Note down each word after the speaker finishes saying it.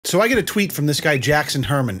So I get a tweet from this guy Jackson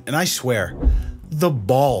Herman, and I swear, the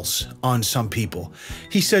balls on some people.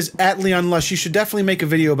 He says, at Leon Lush, you should definitely make a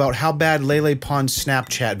video about how bad Lele Pons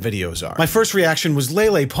Snapchat videos are. My first reaction was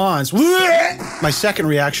Lele Pons. My second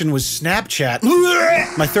reaction was Snapchat.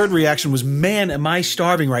 My third reaction was, man, am I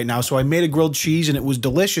starving right now? So I made a grilled cheese and it was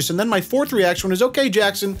delicious. And then my fourth reaction was, okay,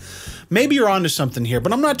 Jackson, maybe you're onto something here,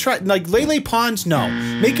 but I'm not trying, like, Lele Pons, no.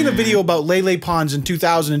 Making a video about Lele Pons in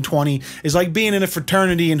 2020 is like being in a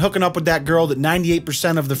fraternity and hooking up with that girl that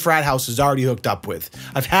 98% of the frat house is already hooked up with.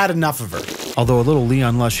 I've had enough of her. Although a little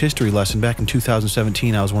Leon Lush history lesson, back in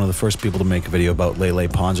 2017, I was one of the first people to make a video about Lele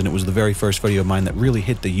Pons, and it was the very first video of mine that really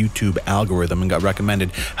hit the YouTube algorithm and got recommended,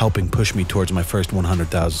 helping push me towards my first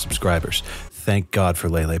 100,000 subscribers. Thank God for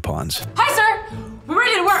Lele Pons. Hi, sir! We're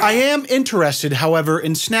ready to work! I am interested, however,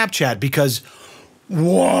 in Snapchat because,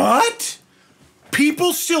 what?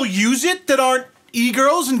 People still use it that aren't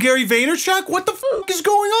e-girls and Gary Vaynerchuk? What the f is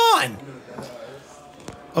going on?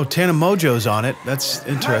 Oh, Tana Mojo's on it. That's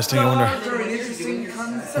interesting. I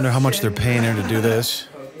wonder how much they're paying her to do this.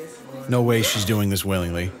 No way she's doing this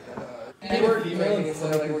willingly.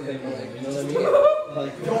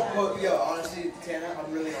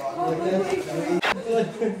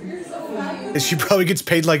 She probably gets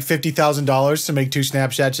paid like $50,000 to make 2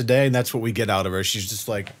 Snapchats a day, and that's what we get out of her. She's just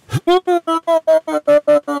like...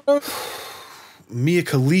 Mia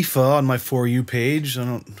Khalifa on my For You page.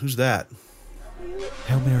 Who's that?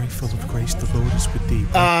 Hail Mary, full of grace, the Lord is with thee.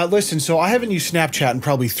 Listen, so I haven't used Snapchat in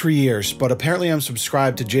probably 3 years, but apparently I'm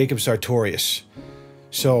subscribed to Jacob Sartorius.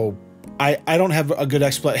 So, I don't have a good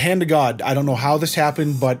explanation. Hand to God, I don't know how this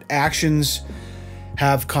happened, but actions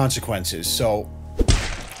have consequences. So,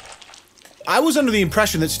 I was under the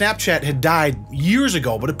impression that Snapchat had died years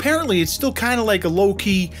ago, but apparently it's still kind of like a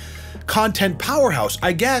low-key content powerhouse,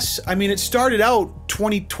 I guess. I mean, it started out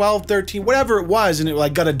 2012, 13, whatever it was, and it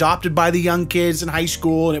like got adopted by the young kids in high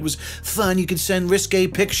school, and it was fun. You could send risque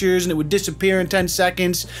pictures, and it would disappear in 10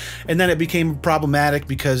 seconds, and then it became problematic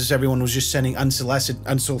because everyone was just sending unsolicited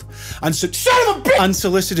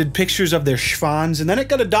pictures of their schwans, and then it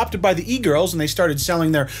got adopted by the e-girls, and they started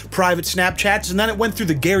selling their private Snapchats, and then it went through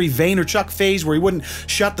the Gary Vaynerchuk phase where he wouldn't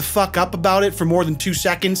shut the fuck up about it for more than 2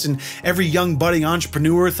 seconds, and every young budding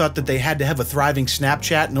entrepreneur thought that they had to have a thriving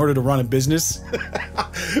Snapchat in order to run a business.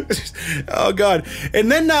 Oh God.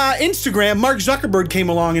 And then Instagram, Mark Zuckerberg came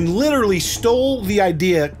along and literally stole the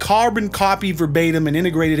idea, carbon copy verbatim, and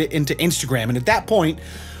integrated it into Instagram. And at that point,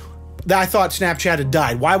 I thought Snapchat had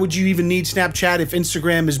died. Why would you even need Snapchat if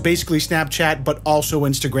Instagram is basically Snapchat, but also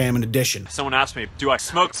Instagram in addition? Someone asked me, do I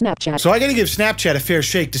smoke Snapchat? So I gotta give Snapchat a fair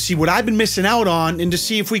shake to see what I've been missing out on and to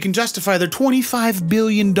see if we can justify their $25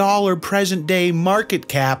 billion present-day market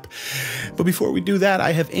cap. But before we do that,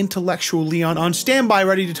 I have Intellectual Leon on standby,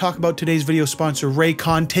 ready to talk about today's video sponsor,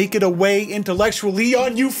 Raycon. Take it away, Intellectual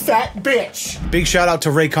Leon, you fat bitch! Big shout out to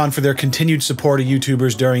Raycon for their continued support of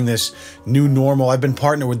YouTubers during this new normal. I've been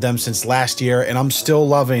partnered with them since last year, and I'm still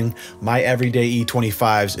loving my everyday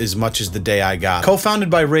E25s as much as the day I got. Co-founded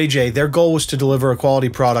by Ray J, their goal was to deliver a quality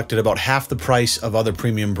product at about half the price of other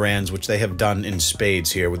premium brands, which they have done in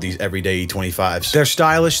spades here with these everyday E25s. They're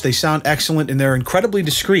stylish, they sound excellent, and they're incredibly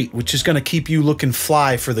discreet, which is going to keep you looking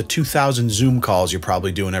fly for the 2,000 Zoom calls you're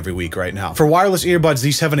probably doing every week right now. For wireless earbuds,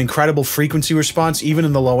 these have an incredible frequency response, even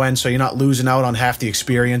in the low end, so you're not losing out on half the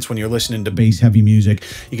experience when you're listening to bass-heavy music.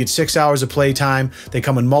 You get 6 hours of playtime, they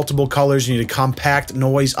come in multiple colors, you need a compact,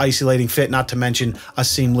 noise-isolating fit, not to mention a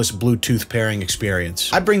seamless Bluetooth pairing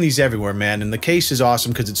experience. I bring these everywhere, man, and the case is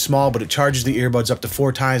awesome because it's small, but it charges the earbuds up to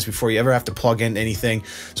 4 times before you ever have to plug in anything.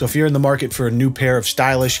 So if you're in the market for a new pair of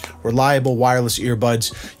stylish, reliable wireless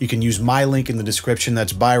earbuds, you can use my link in the description.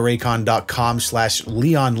 That's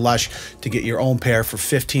buyraycon.com/LeonLush to get your own pair for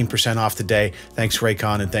 15% off today. Thanks,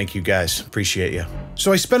 Raycon, and thank you guys. Appreciate you.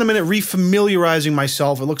 So I spent a minute refamiliarizing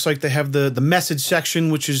myself. It looks like they have the message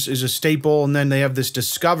section, which is a staple, and then they have this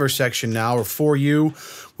Discover section now, or For You,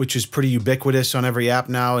 which is pretty ubiquitous on every app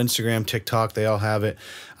now. Instagram, TikTok, they all have it.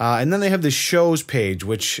 And then they have this shows page,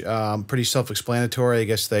 which pretty self-explanatory. I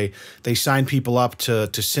guess they sign people up to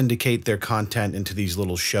syndicate their content into these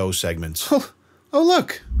little show segments. Oh,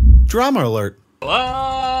 look, drama alert.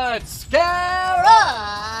 Let's get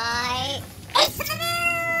Right.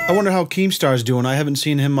 I wonder how Keemstar's doing. I haven't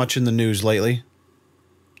seen him much in the news lately.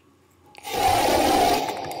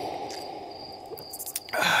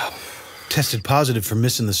 Tested positive for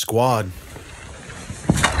missing the squad.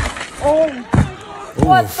 Oh,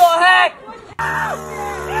 what the heck?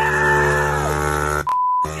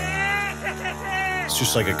 It's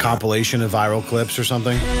just like a compilation of viral clips or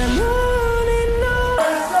something.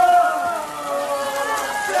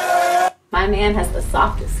 My man has the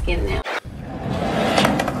softest skin now.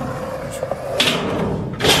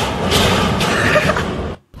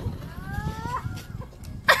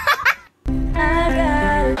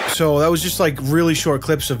 So that was just like really short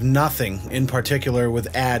clips of nothing in particular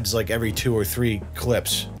with ads like every 2 or 3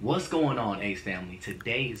 clips. What's going on, Ace family?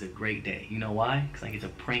 Today is a great day. You know why? Because I get to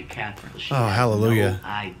prank Catherine. She Oh, hallelujah. No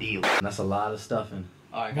idea. That's a lot of stuffing.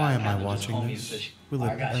 All right, Why guys, am I watching this? Will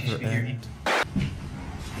it ever end?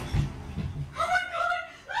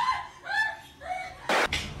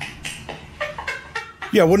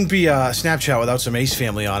 Yeah, it wouldn't be Snapchat without some Ace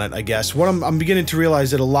Family on it, I guess. What I'm beginning to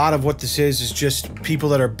realize that a lot of what this is just people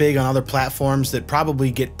that are big on other platforms that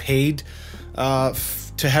probably get paid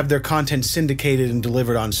to have their content syndicated and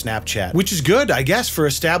delivered on Snapchat. Which is good, I guess, for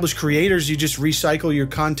established creators. You just recycle your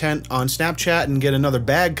content on Snapchat and get another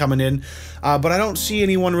bag coming in. But I don't see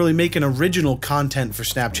anyone really making original content for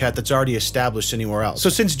Snapchat that's already established anywhere else. So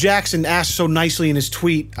since Jackson asked so nicely in his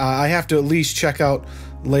tweet, I have to at least check out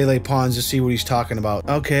Lele Pons to see what he's talking about.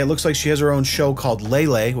 Okay, it looks like she has her own show called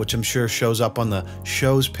Lele, which I'm sure shows up on the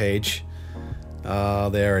shows page.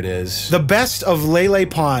 There it is. The best of Lele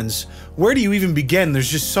Pons. Where do you even begin?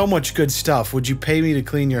 There's just so much good stuff. Would you pay me to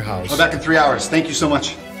clean your house? I'll be back in 3 hours. Thank you so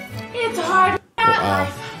much. It's hard.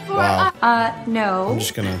 Wow. No. I'm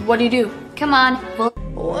just gonna... What do you do? Come on.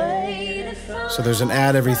 So there's an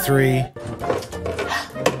ad every 3.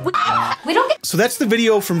 We don't get. So that's the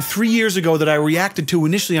video from 3 years ago that I reacted to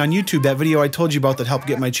initially on YouTube. That video I told you about that helped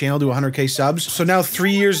get my channel to 100K subs. So now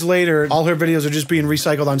 3 years later, all her videos are just being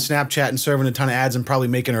recycled on Snapchat and serving a ton of ads and probably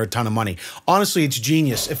making her a ton of money. Honestly, it's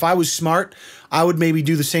genius. If I was smart, I would maybe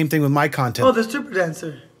do the same thing with my content. Oh, the stripper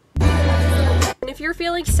dancer. And if you're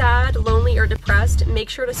feeling sad, lonely, or depressed, make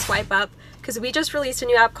sure to swipe up, because we just released a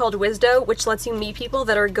new app called Wisdo, which lets you meet people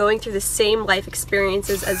that are going through the same life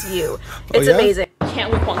experiences as you. It's amazing.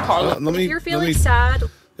 Can't whip on Carla. If you're feeling sad...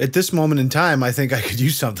 At this moment in time, I think I could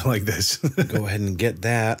use something like this. Go ahead and get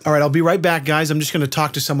that. All right, I'll be right back, guys. I'm just going to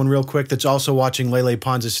talk to someone real quick that's also watching Lele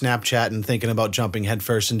Pons' Snapchat and thinking about jumping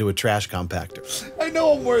headfirst into a trash compactor. I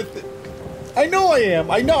know I'm worth it. I know I am.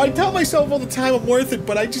 I know. I tell myself all the time I'm worth it,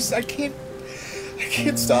 but I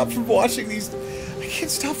can't stop from watching these. I can't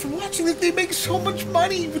stop from watching it. They make so much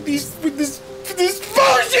money with this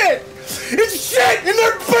bullshit. It's shit, and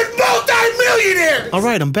they're multi-millionaires. All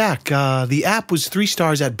right, I'm back. The app was 3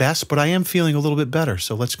 stars at best, but I am feeling a little bit better,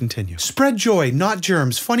 so let's continue. Spread joy, not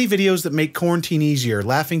germs. Funny videos that make quarantine easier.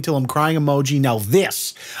 Laughing till I'm crying emoji. Now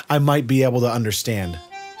this, I might be able to understand.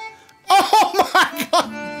 Oh my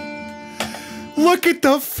God! Look at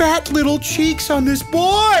the fat little cheeks on this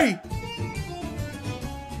boy.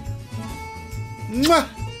 Mwah.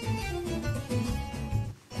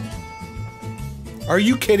 Are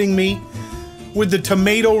you kidding me? With the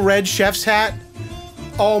tomato red chef's hat?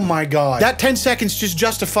 Oh my God. That 10 seconds just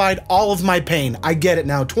justified all of my pain. I get it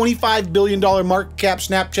now. $25 billion market cap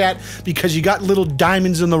Snapchat because you got little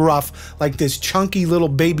diamonds in the rough like this chunky little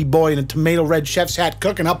baby boy in a tomato red chef's hat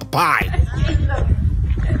cooking up a pie.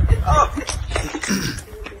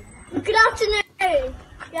 Good afternoon.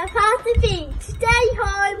 Your pastor thinks stay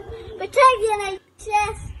home, protect the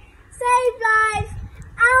NHS, save lives,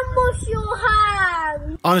 and wash your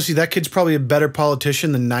hands. Honestly, that kid's probably a better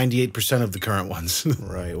politician than 98% of the current ones.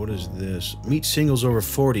 Right, what is this? Meet singles over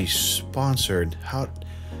 40, sponsored. How...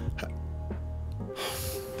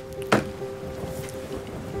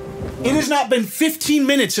 It has not been 15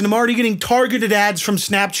 minutes and I'm already getting targeted ads from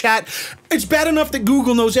Snapchat. It's bad enough that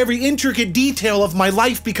Google knows every intricate detail of my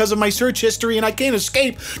life because of my search history and I can't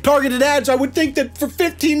escape targeted ads. I would think that for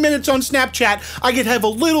 15 minutes on Snapchat, I could have a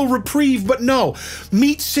little reprieve, but no.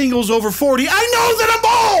 Meet singles over 40. I know that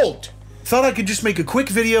I'm old! Thought I could just make a quick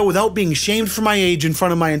video without being shamed for my age in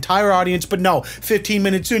front of my entire audience, but no, 15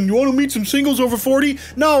 minutes in, you want to meet some singles over 40?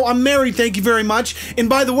 No, I'm married, thank you very much. And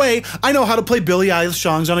by the way, I know how to play Billie Eilish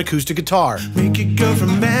songs on acoustic guitar. Make your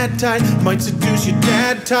girlfriend mad type, might seduce your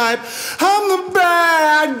dad type. I'm the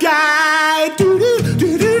bad guy.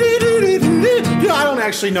 I don't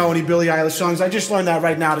actually know any Billie Eilish songs. I just learned that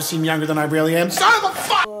right now to seem younger than I really am. Son of a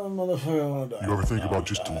fuck! You ever think about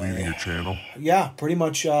just deleting your channel? Yeah, pretty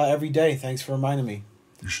much every day. Thanks for reminding me.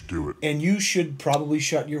 You should do it. And you should probably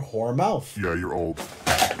shut your whore mouth. Yeah, you're old.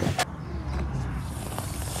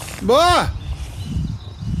 Bah!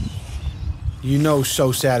 You know,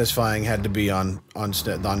 So Satisfying had to be on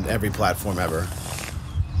every platform ever.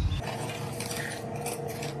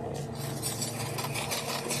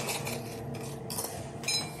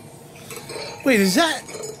 Wait, is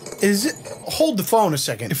it? Hold the phone a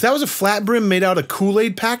second. If that was a flat brim made out of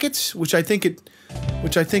Kool-Aid packets, which I think it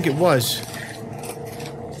was,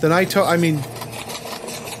 then I mean,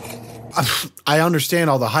 I understand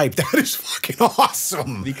all the hype. That is fucking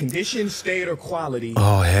awesome. The condition, state, or quality.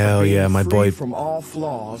 Oh, hell yeah, my boy. From all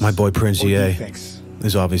flaws. My boy Prince EA defects.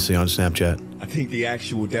 is obviously on Snapchat. I think the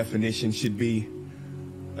actual definition should be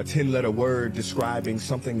a 10-letter word describing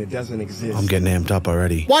something that doesn't exist. I'm getting amped up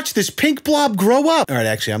already. Watch this pink blob grow up. All right,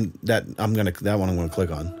 actually, that one I'm gonna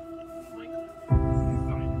click on.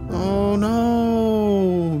 Oh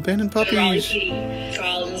no, abandoned puppies.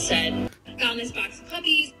 Charles said, found this box of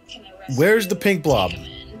puppies. Where's the pink blob?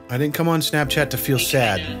 I didn't come on Snapchat to feel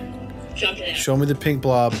sad. Show me the pink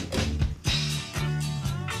blob.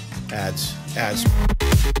 Ads.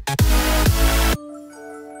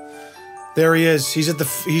 There he is. He's at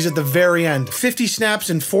the very end. 50 snaps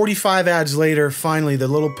and 45 ads later, finally, the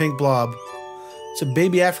little pink blob. It's a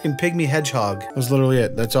baby African pygmy hedgehog. That was literally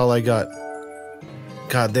it. That's all I got.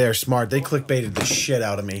 God, they're smart. They clickbaited the shit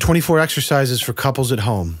out of me. 24 exercises for couples at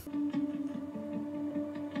home.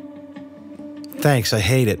 Thanks, I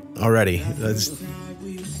hate it already.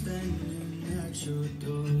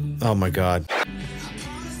 Oh my God.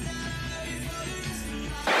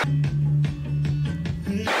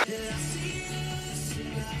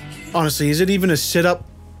 Honestly, is it even a sit-up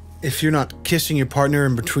if you're not kissing your partner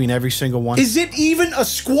in between every single one? Is it even a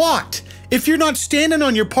squat if you're not standing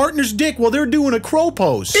on your partner's dick while they're doing a crow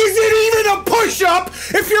pose? Is it even a push-up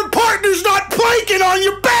if your partner's not planking on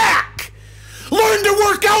your back? Learn to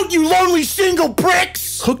work out, you lonely single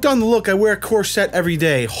pricks! Hooked on the look, I wear a corset every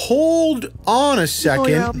day. Hold on a second.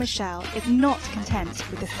 4-year-old Michelle is not content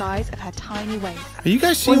with the size of her tiny waist. Are you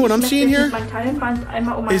guys seeing what I'm seeing here? Is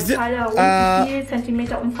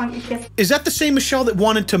that the same Michelle that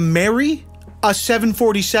wanted to marry a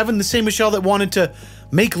 747? The same Michelle that wanted to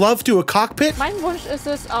make love to a cockpit? Mein Wunsch ist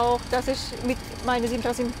es auch, dass ich mit meiner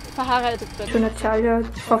 37 verheiratet bin.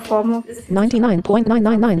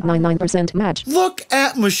 99.99999% match. Look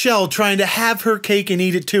at Michelle trying to have her cake and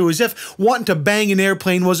eat it too, as if wanting to bang an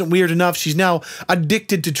airplane wasn't weird enough. She's now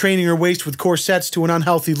addicted to training her waist with corsets to an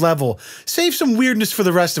unhealthy level. Save some weirdness for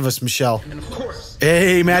the rest of us, Michelle. And of course.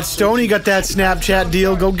 Hey, Matt Stoney got that Snapchat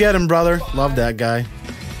deal. Go get him, brother. Love that guy.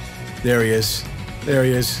 There he is. There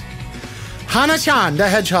he is. Hana-chan, the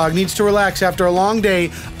hedgehog, needs to relax after a long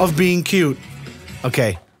day of being cute.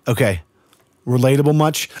 Okay. Relatable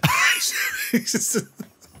much?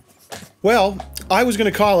 Well, I was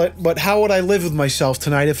going to call it, but how would I live with myself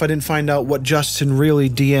tonight if I didn't find out what Justin really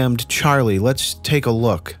DM'd Charlie? Let's take a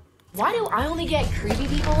look. Why do I only get creepy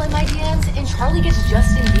people in my DMs and Charlie gets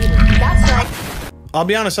Justin Bieber? That's not... I'll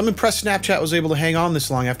be honest, I'm impressed Snapchat was able to hang on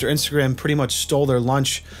this long after Instagram pretty much stole their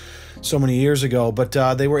lunch so many years ago, but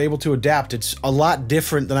they were able to adapt. It's a lot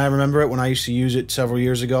different than I remember it when I used to use it several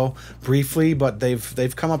years ago, briefly, but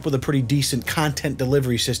they've come up with a pretty decent content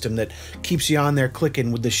delivery system that keeps you on there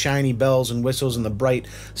clicking with the shiny bells and whistles and the bright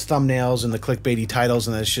thumbnails and the clickbaity titles,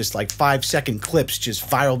 and it's just like 5-second clips, just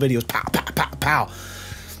viral videos, pow, pow, pow, pow.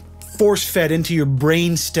 Force-fed into your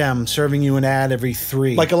brainstem, serving you an ad every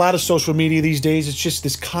 3. Like a lot of social media these days, it's just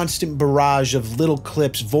this constant barrage of little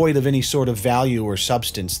clips void of any sort of value or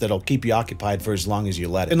substance that'll keep you occupied for as long as you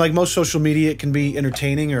let it. And like most social media, it can be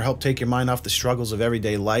entertaining or help take your mind off the struggles of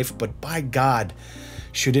everyday life, but by God,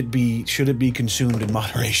 should it be consumed in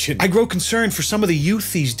moderation. I grow concerned for some of the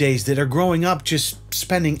youth these days that are growing up just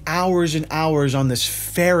spending hours and hours on this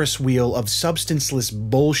Ferris wheel of substanceless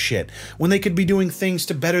bullshit when they could be doing things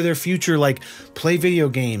to better their future, like play video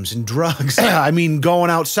games and drugs. I mean, going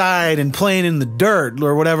outside and playing in the dirt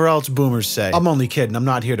or whatever else boomers say. I'm only kidding. I'm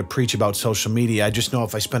not here to preach about social media. I just know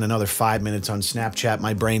if I spent another 5 minutes on Snapchat,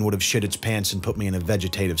 my brain would have shit its pants and put me in a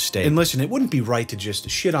vegetative state. And listen, it wouldn't be right to just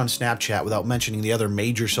shit on Snapchat without mentioning the other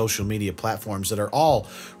major social media platforms that are all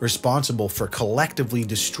responsible for collectively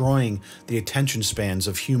destroying the attention spans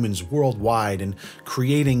of humans worldwide and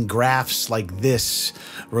creating graphs like this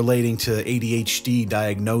relating to ADHD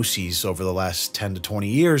diagnoses over the last 10 to 20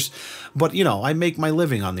 years. But, you know, I make my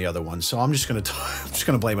living on the other one, so I'm just gonna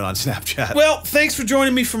blame it on Snapchat. Well, thanks for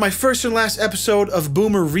joining me for my first and last episode of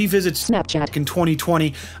Boomer Revisits Snapchat in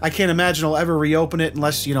 2020. I can't imagine I'll ever reopen it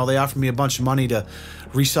unless, you know, they offer me a bunch of money to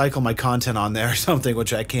recycle my content on there or something,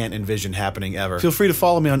 which I can't envision happening ever. Feel free to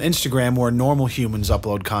follow me on Instagram, where normal humans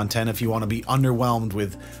upload content, if you want to be underwhelmed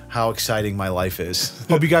with how exciting my life is.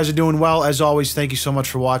 Hope you guys are doing well. As always, thank you so much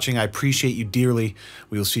for watching. I appreciate you dearly.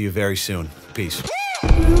 We will see you very soon. Peace.